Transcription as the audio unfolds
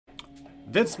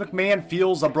Vince McMahon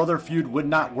feels a brother feud would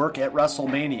not work at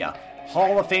WrestleMania.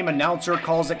 Hall of Fame announcer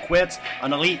calls it quits.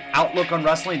 An elite outlook on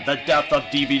wrestling, the death of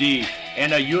DVD.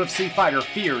 And a UFC fighter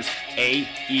fears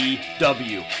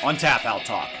AEW on Tap Out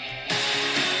Talk.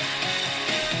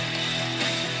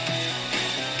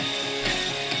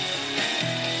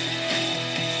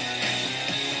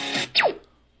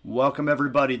 Welcome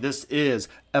everybody. This is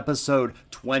episode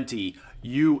 20.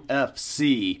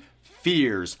 UFC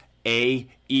fears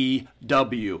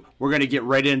AEW. We're going to get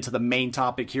right into the main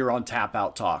topic here on Tap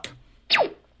Out Talk.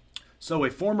 So a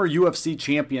former UFC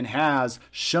champion has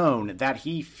shown that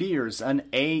he fears an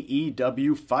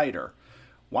AEW fighter.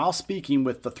 While speaking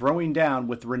with the Throwing Down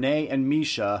with Renee and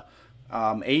Misha,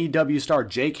 AEW star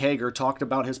Jake Hager talked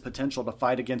about his potential to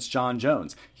fight against Jon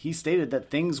Jones. He stated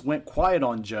that things went quiet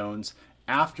on Jones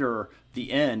after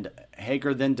the end.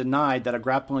 Hager then denied that a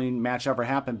grappling match ever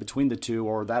happened between the two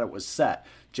or that it was set.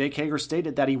 Jake Hager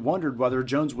stated that he wondered whether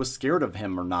Jones was scared of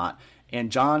him or not. And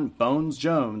John Bones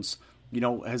Jones,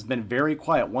 has been very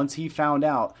quiet once he found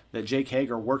out that Jake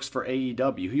Hager works for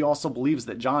AEW. He also believes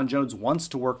that Jon Jones wants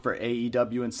to work for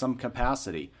AEW in some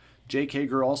capacity. Jake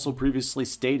Hager also previously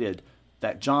stated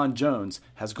that Jon Jones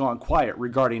has gone quiet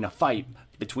regarding a fight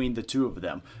between the two of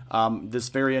them. This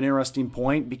very interesting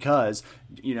point because,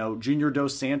 Junior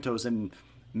Dos Santos and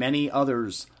many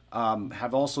others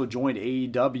have also joined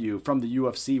AEW from the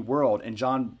UFC world, and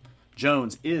Jon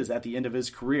Jones is at the end of his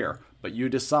career. But you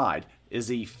decide, is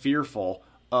he fearful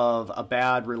of a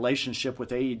bad relationship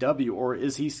with AEW, or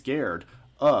is he scared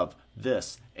of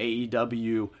this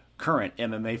AEW current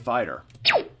MMA fighter?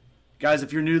 Guys,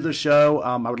 if you're new to the show,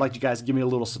 I would like you guys to give me a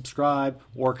little subscribe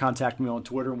or contact me on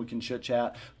Twitter and we can chit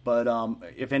chat. But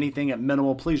if anything, at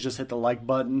minimal, please just hit the like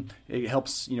button. It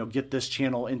helps, get this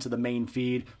channel into the main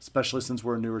feed, especially since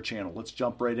we're a newer channel. Let's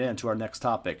jump right into our next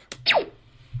topic.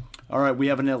 All right, we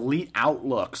have an elite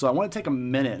outlook. So I want to take a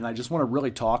minute and I just want to really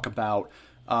talk about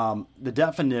the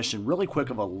definition really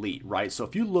quick of elite, right? So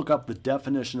if you look up the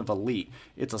definition of elite,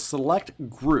 it's a select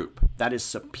group that is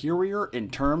superior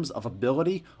in terms of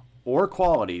ability or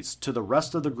qualities to the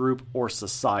rest of the group or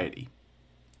society.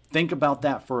 Think about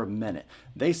that for a minute.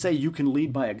 They say you can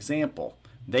lead by example.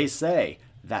 They say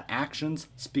that actions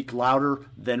speak louder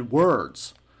than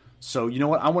words. So you know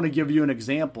what? I want to give you an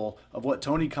example of what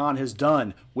Tony Khan has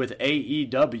done with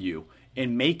AEW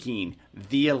in making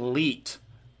the elite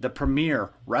the premier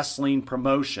wrestling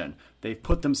promotion. They've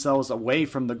put themselves away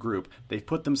from the group. They've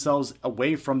put themselves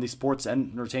away from the sports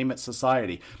entertainment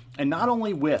society. And not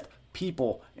only with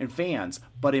people and fans,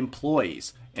 but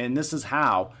employees. And this is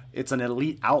how it's an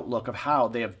elite outlook of how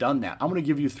they have done that. I'm going to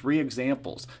give you 3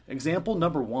 examples. Example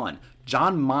number 1,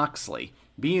 Jon Moxley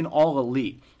being all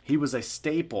elite. He was a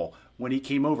staple when he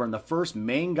came over and the first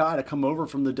main guy to come over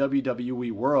from the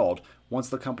WWE world once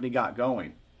the company got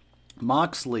going.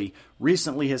 Moxley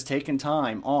recently has taken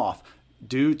time off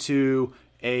due to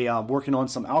working on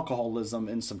some alcoholism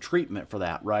and some treatment for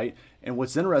that, right? And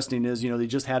what's interesting is, they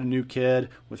just had a new kid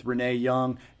with Renee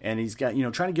Young, and he's got,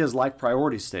 trying to get his life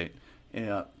priority state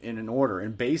in an order.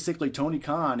 And basically, Tony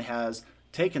Khan has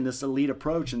taken this elite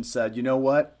approach and said, you know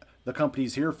what? The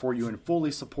company's here for you, and fully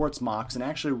supports Mox, and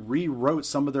actually rewrote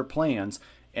some of their plans,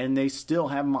 and they still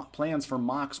have plans for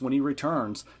Mox when he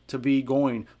returns to be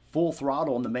going full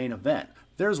throttle in the main event.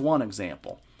 There's one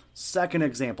example. Second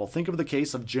example, think of the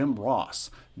case of Jim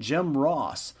Ross. Jim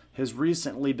Ross has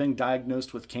recently been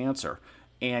diagnosed with cancer,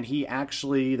 and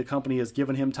the company has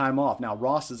given him time off. Now,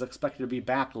 Ross is expected to be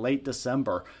back late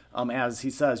December. As he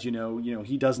says,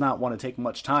 he does not want to take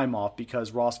much time off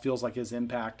because Ross feels like his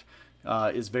impact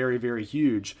is very, very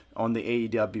huge on the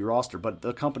AEW roster. But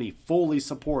the company fully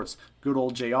supports good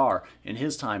old JR in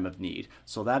his time of need.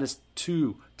 So that is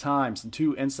 2 times and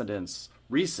 2 incidents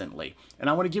recently. And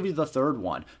I want to give you the third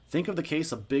one. Think of the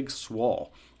case of Big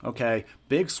Swole. Okay,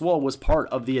 Big Swole was part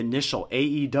of the initial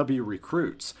AEW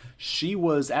recruits. She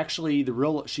was actually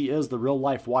she is the real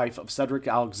life wife of Cedric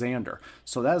Alexander.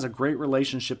 So that is a great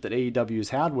relationship that AEW has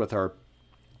had with her.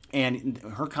 And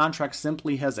her contract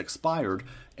simply has expired,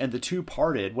 and the two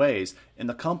parted ways, and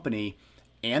the company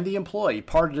and the employee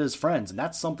parted as friends. And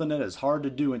that's something that is hard to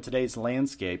do in today's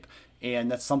landscape.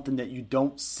 And that's something that you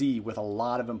don't see with a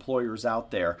lot of employers out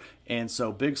there. And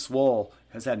so Big Swole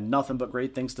has had nothing but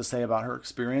great things to say about her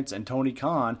experience. And Tony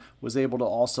Khan was able to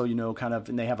also,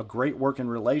 and they have a great working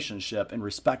relationship and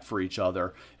respect for each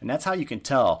other. And that's how you can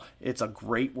tell it's a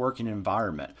great working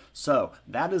environment. So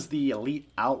that is the elite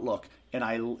outlook. And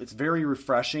it's very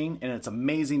refreshing, and it's an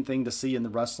amazing thing to see in the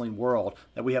wrestling world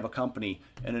that we have a company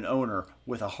and an owner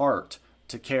with a heart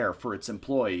to care for its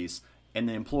employees, and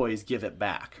the employees give it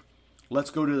back. Let's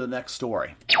go to the next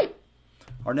story.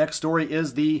 Our next story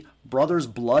is the Brothers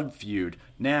Blood feud.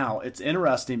 Now, it's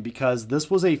interesting because this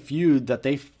was a feud that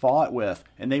they fought with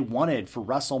and they wanted for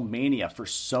WrestleMania for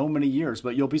so many years,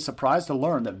 but you'll be surprised to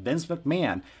learn that Vince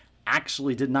McMahon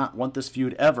actually did not want this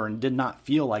feud ever and did not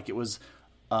feel like it was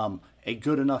a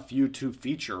good enough feud to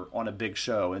feature on a big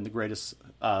show in the greatest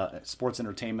sports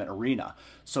entertainment arena.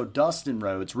 So Dustin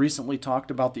Rhodes recently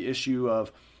talked about the issue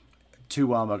of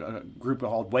to a group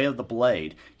called Way of the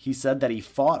Blade. He said that he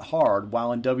fought hard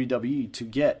while in WWE to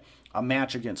get a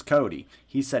match against Cody.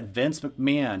 He said Vince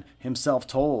McMahon himself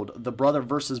told the brother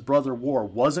versus brother war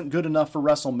wasn't good enough for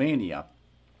WrestleMania.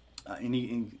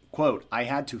 Quote, I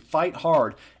had to fight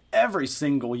hard every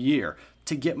single year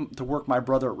to get to work my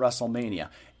brother at WrestleMania.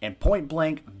 And point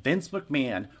blank, Vince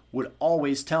McMahon would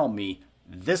always tell me,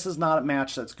 this is not a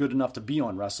match that's good enough to be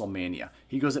on WrestleMania.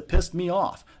 He goes, it pissed me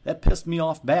off. That pissed me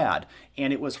off bad.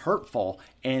 And it was hurtful,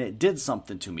 and it did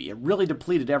something to me. It really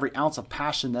depleted every ounce of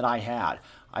passion that I had.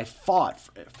 I fought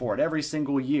for it every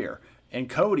single year. And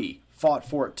Cody fought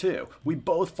for it too. We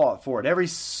both fought for it every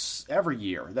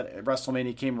year that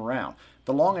WrestleMania came around.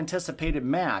 The long-anticipated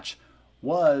match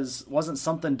wasn't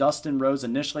something Dustin Rhodes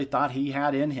initially thought he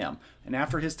had in him. And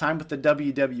after his time with the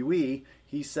WWE,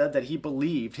 he said that he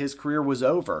believed his career was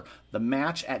over. The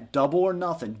match at Double or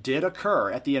Nothing did occur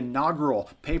at the inaugural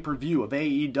pay-per-view of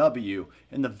AEW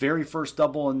in the very first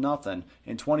Double or Nothing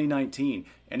in 2019.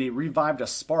 And he revived a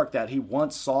spark that he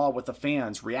once saw with the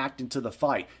fans reacting to the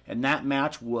fight. And that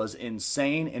match was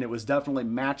insane, and it was definitely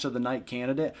match of the night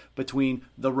candidate between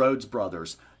the Rhodes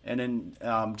brothers. And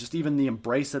then just even the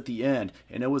embrace at the end.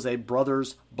 And it was a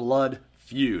brothers' blood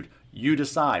feud. You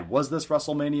decide, was this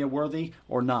WrestleMania worthy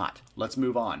or not? Let's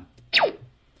move on.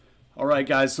 All right,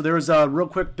 guys, so there was a real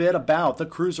quick bit about the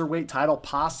Cruiserweight title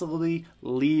possibly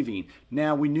leaving.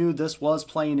 Now, we knew this was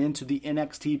playing into the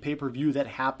NXT pay-per-view that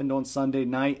happened on Sunday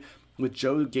night with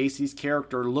Joe Gacy's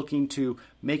character looking to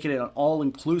make it an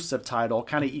all-inclusive title,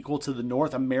 kind of equal to the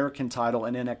North American title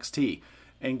in NXT,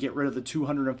 and get rid of the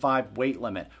 205 weight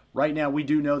limit. Right now, we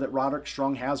do know that Roderick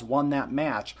Strong has won that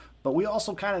match, but we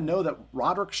also kind of know that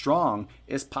Roderick Strong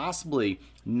is possibly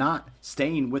not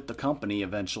staying with the company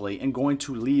eventually and going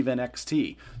to leave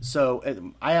NXT. So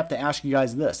I have to ask you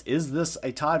guys this. Is this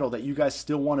a title that you guys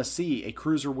still want to see a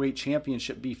Cruiserweight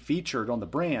Championship be featured on the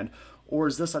brand? Or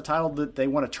is this a title that they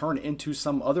want to turn into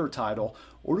some other title?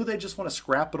 Or do they just want to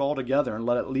scrap it all together and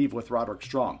let it leave with Roderick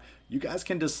Strong? You guys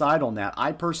can decide on that.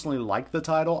 I personally like the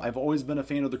title. I've always been a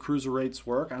fan of the Cruiserweights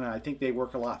work, and I think they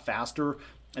work a lot faster,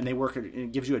 and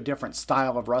it gives you a different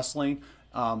style of wrestling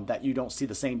that you don't see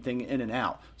the same thing in and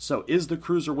out. So is the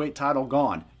Cruiserweight title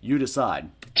gone? You decide.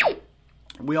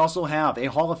 We also have a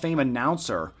Hall of Fame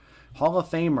announcer. Hall of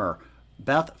Famer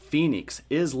Beth Phoenix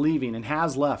is leaving and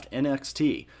has left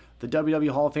NXT. The WWE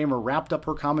Hall of Famer wrapped up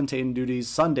her commentating duties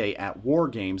Sunday at War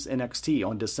Games NXT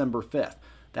on December 5th.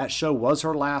 That show was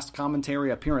her last commentary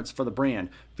appearance for the brand.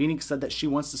 Phoenix said that she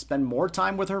wants to spend more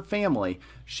time with her family.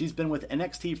 She's been with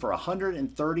NXT for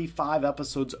 135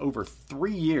 episodes over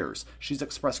 3 years. She's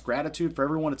expressed gratitude for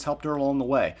everyone that's helped her along the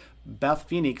way. Beth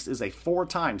Phoenix is a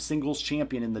 4-time singles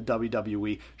champion in the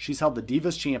WWE. She's held the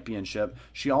Divas Championship.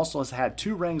 She also has had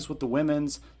 2 rings with the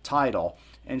women's title,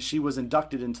 and she was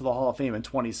inducted into the Hall of Fame in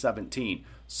 2017.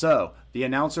 So, the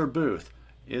announcer booth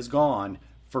is gone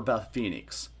for Beth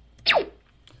Phoenix.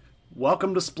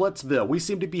 Welcome to Splitsville. We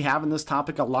seem to be having this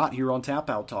topic a lot here on Tap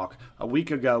Out Talk. A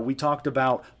week ago, we talked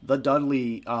about the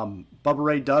Dudley, Bubba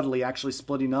Ray Dudley actually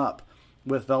splitting up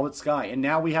with Velvet Sky. And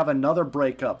now we have another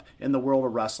breakup in the world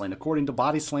of wrestling. According to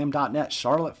Bodyslam.net,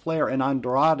 Charlotte Flair and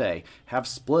Andrade have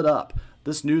split up.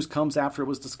 This news comes after it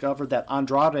was discovered that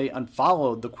Andrade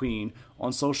unfollowed the Queen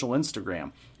on social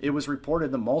Instagram. It was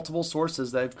reported that multiple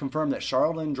sources that have confirmed that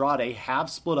Charlotte and Andrade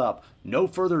have split up. No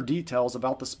further details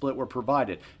about the split were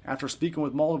provided. After speaking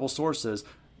with multiple sources,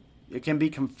 it can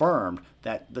be confirmed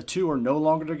that the two are no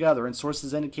longer together, and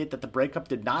sources indicate that the breakup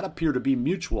did not appear to be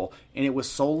mutual, and it was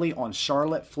solely on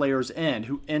Charlotte Flair's end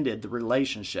who ended the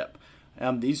relationship.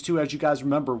 These two, as you guys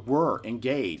remember, were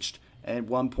engaged at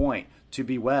one point to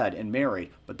be wed and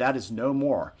married, but that is no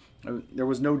more. There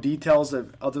was no details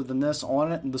other than this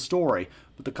on it in the story,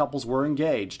 but the couples were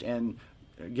engaged, and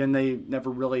again, they never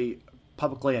really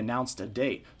publicly announced a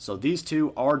date. So these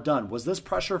two are done. Was this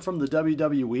pressure from the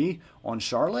WWE on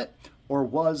Charlotte, or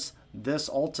was this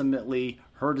ultimately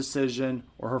her decision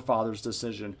or her father's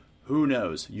decision? Who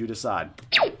knows? You decide.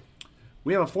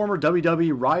 We have a former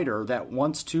WWE writer that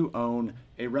wants to own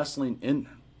a wrestling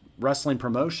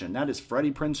promotion. That is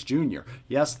Freddie Prinze Jr.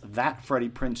 Yes, that Freddie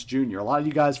Prinze Jr. A lot of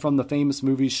you guys from the famous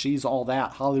movies She's All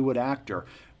That, Hollywood actor,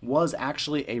 was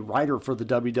actually a writer for the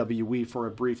WWE for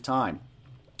a brief time.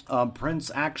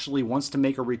 Prince actually wants to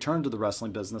make a return to the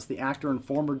wrestling business. The actor and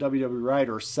former WWE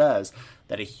writer says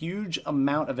that a huge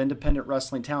amount of independent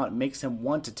wrestling talent makes him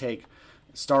want to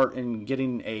start in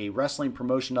getting a wrestling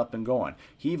promotion up and going.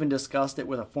 He even discussed it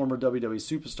with a former WWE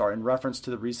superstar in reference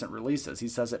to the recent releases. He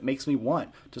says, it makes me want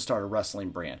to start a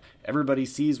wrestling brand. Everybody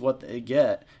sees what they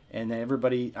get, and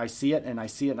I see it,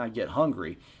 and I get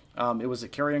hungry. It was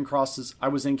at I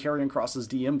was in Karrion Kross's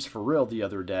DMs for real the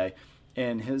other day,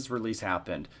 and his release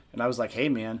happened. And I was like, hey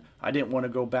man, I didn't want to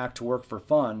go back to work for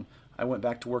fun. I went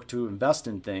back to work to invest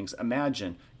in things.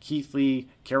 Imagine Keith Lee,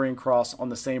 Karrion Kross on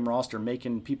the same roster,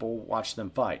 making people watch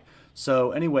them fight.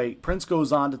 So anyway, Prince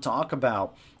goes on to talk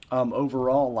about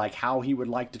overall like how he would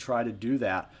like to try to do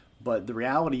that. But the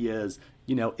reality is,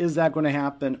 is that going to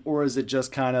happen, or is it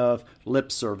just kind of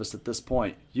lip service at this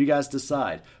point? You guys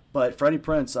decide. But Freddie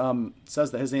Prinze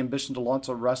says that his ambition to launch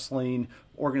a wrestling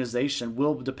organization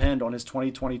will depend on his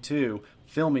 2022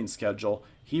 filming schedule.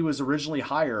 He was originally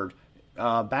hired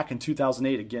back in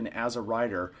 2008 again as a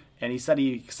writer, and he said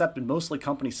he accepted mostly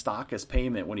company stock as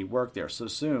payment when he worked there. So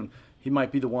soon he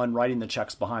might be the one writing the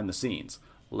checks behind the scenes.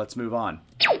 Let's move on.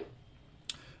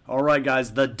 All right,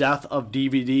 guys, the death of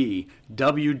DVD.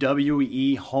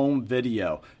 WWE home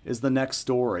video is the next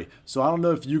story. So I don't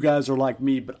know if you guys are like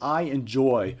me, but I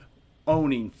enjoy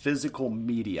owning physical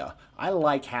media. I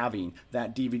like having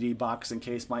that DVD box in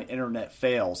case my internet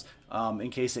fails, in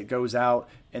case it goes out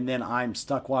and then I'm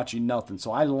stuck watching nothing.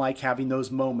 So I like having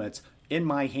those moments in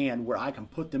my hand where I can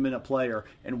put them in a player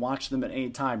and watch them at any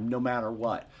time, no matter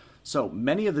what. So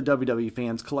many of the WWE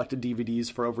fans collected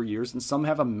DVDs for over years, and some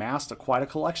have amassed quite a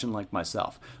collection like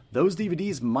myself. Those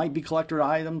DVDs might be collector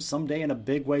items someday in a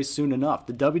big way soon enough.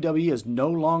 The WWE is no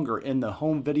longer in the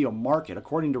home video market,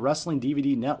 according to Wrestling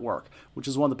DVD Network, which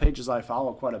is one of the pages I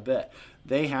follow quite a bit.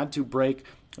 They had to break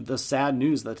the sad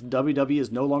news that the WWE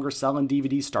is no longer selling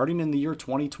DVDs starting in the year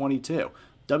 2022.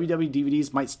 WWE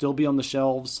DVDs might still be on the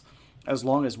shelves as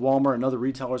long as Walmart and other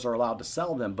retailers are allowed to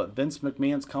sell them, but Vince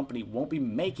McMahon's company won't be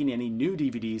making any new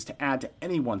DVDs to add to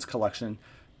anyone's collection,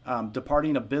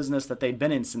 departing a business that they've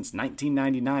been in since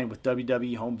 1999 with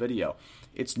WWE Home Video.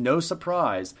 It's no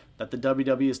surprise that the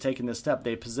WWE has taken this step.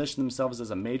 They position themselves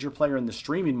as a major player in the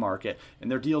streaming market,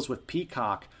 and their deals with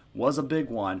Peacock was a big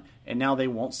one, and now they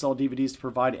won't sell DVDs to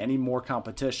provide any more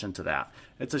competition to that.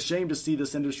 It's a shame to see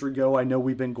this industry go. I know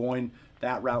we've been going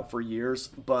that route for years,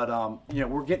 but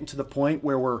we're getting to the point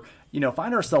where we're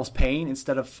find ourselves paying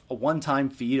instead of a one-time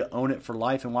fee to own it for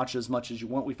life and watch it as much as you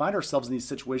want. We find ourselves in these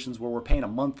situations where we're paying a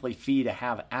monthly fee to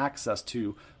have access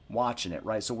to watching it,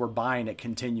 right? So we're buying it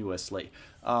continuously.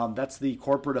 That's the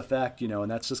corporate effect, and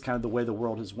that's just kind of the way the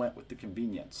world has went with the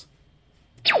convenience.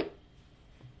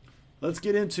 Let's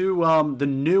get into the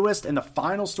newest and the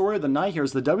final story of the night here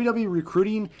is the WWE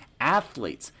recruiting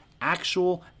athletes.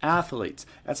 Actual athletes.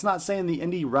 That's not saying the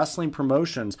indie wrestling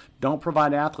promotions don't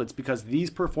provide athletes, because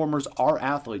these performers are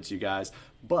athletes, you guys.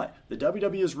 But the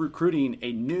WWE is recruiting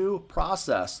a new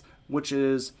process, which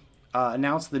is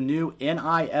announced the new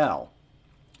NIL.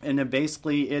 And then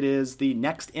basically it is the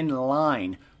next in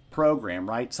line program,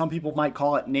 right? Some people might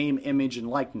call it name, image, and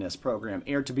likeness program,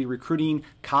 aired to be recruiting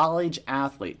college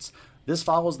athletes. This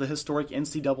follows the historic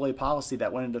NCAA policy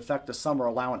that went into effect this summer,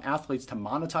 allowing athletes to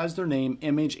monetize their name,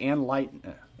 image, and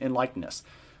likeness.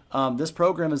 This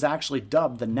program is actually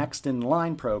dubbed the Next in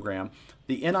Line program.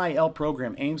 The NIL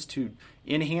program aims to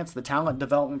enhance the talent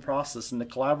development process and the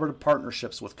collaborative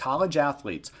partnerships with college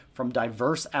athletes from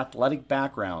diverse athletic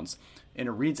backgrounds, and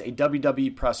it reads a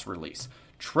WWE press release.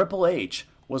 Triple H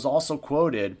was also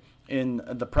quoted in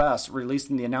the press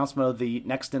releasing the announcement of the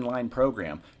Next in Line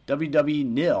program. WWE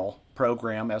NIL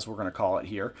program, as we're going to call it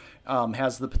here,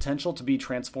 has the potential to be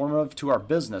transformative to our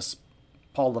business,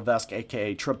 Paul Levesque,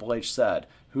 a.k.a. Triple H, said,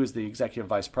 who is the executive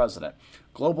vice president.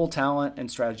 Global talent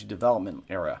and strategy development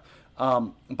area.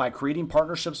 By creating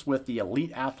partnerships with the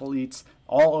elite athletes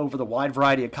all over the wide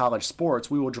variety of college sports,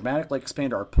 we will dramatically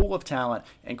expand our pool of talent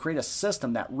and create a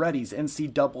system that readies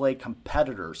NCAA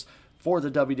competitors for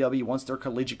the WWE once their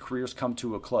collegiate careers come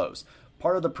to a close.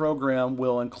 Part of the program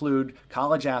will include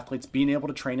college athletes being able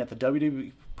to train at the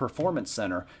WWE Performance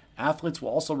Center. Athletes will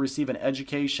also receive an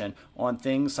education on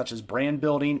things such as brand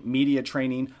building, media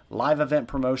training, live event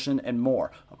promotion, and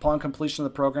more. Upon completion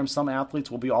of the program, some athletes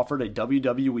will be offered a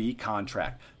WWE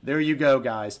contract. There you go,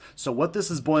 guys. So what this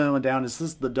is boiling down is this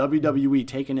is the WWE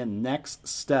taking a next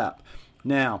step.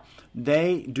 Now,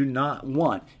 they do not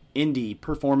want indie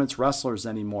performance wrestlers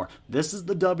anymore. This is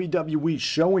the WWE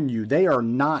showing you they are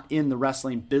not in the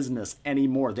wrestling business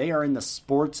anymore. They are in the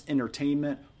sports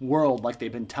entertainment world like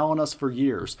they've been telling us for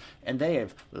years, and they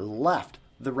have left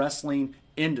the wrestling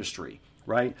industry.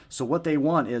 right? So what they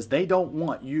want is they don't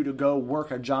want you to go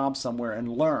work a job somewhere and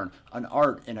learn an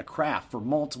art and a craft for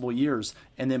multiple years,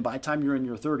 and then by the time you're in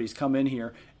your 30s, come in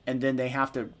here and then they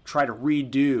have to try to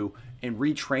redo and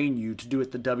retrain you to do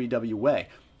it the WWE way.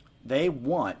 They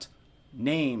want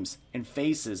names and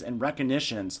faces and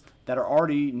recognitions that are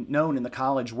already known in the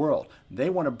college world. They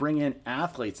want to bring in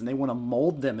athletes and they want to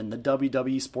mold them in the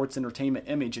WWE sports entertainment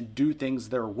image and do things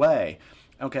their way.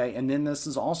 Okay, and then this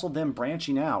is also them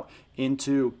branching out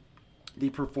into the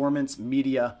performance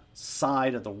media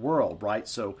side of the world, right?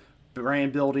 So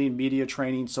brand building, media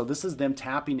training. So this is them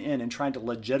tapping in and trying to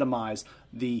legitimize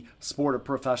the sport of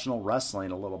professional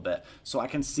wrestling a little bit. So I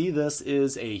can see this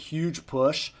is a huge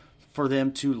push for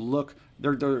them to look.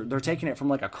 They're taking it from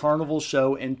like a carnival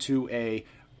show into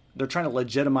they're trying to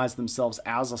legitimize themselves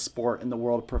as a sport in the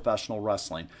world of professional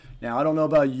wrestling. Now, I don't know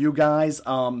about you guys.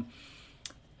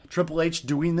 Triple H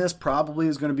doing this probably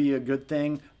is going to be a good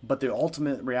thing, but the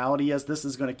ultimate reality is this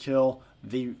is going to kill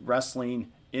the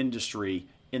wrestling industry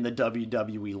in the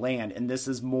WWE land. And this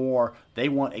is more, they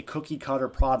want a cookie cutter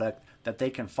product that they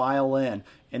can file in,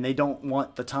 and they don't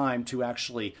want the time to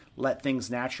actually let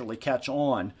things naturally catch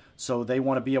on. So they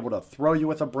want to be able to throw you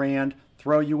with a brand,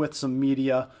 throw you with some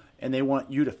media, and they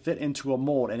want you to fit into a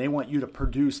mold, and they want you to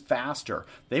produce faster.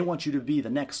 They want you to be the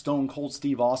next Stone Cold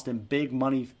Steve Austin big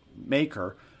money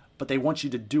maker, but they want you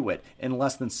to do it in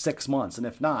less than 6 months. And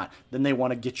if not, then they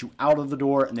want to get you out of the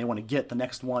door and they want to get the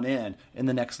next one in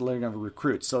the next layering of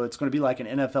recruits. So it's going to be like an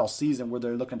NFL season where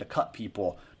they're looking to cut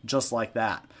people just like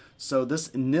that. So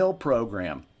this NIL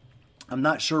program, I'm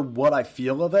not sure what I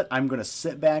feel of it. I'm going to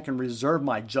sit back and reserve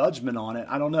my judgment on it.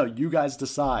 I don't know. You guys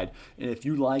decide if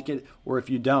you like it or if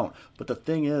you don't. But the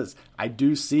thing is, I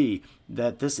do see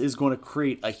that this is going to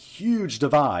create a huge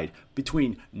divide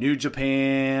between New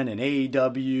Japan and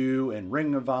AEW and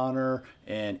Ring of Honor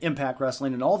and Impact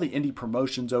Wrestling and all the indie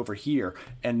promotions over here.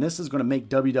 And this is going to make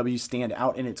WWE stand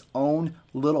out in its own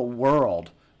little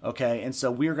world. Okay, and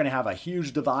so we're going to have a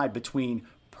huge divide between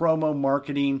promo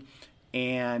marketing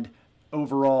and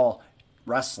overall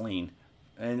wrestling.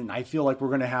 And I feel like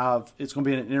it's going to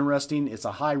be an interesting, it's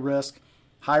a high risk,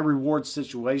 high reward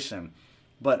situation.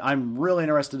 But I'm really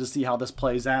interested to see how this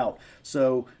plays out.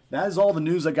 So that is all the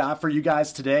news I got for you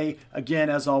guys today. Again,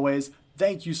 as always,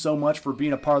 thank you so much for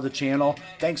being a part of the channel.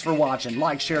 Thanks for watching.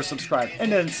 Like, share, subscribe.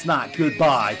 And then it's not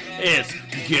goodbye. It's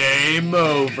game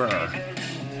over.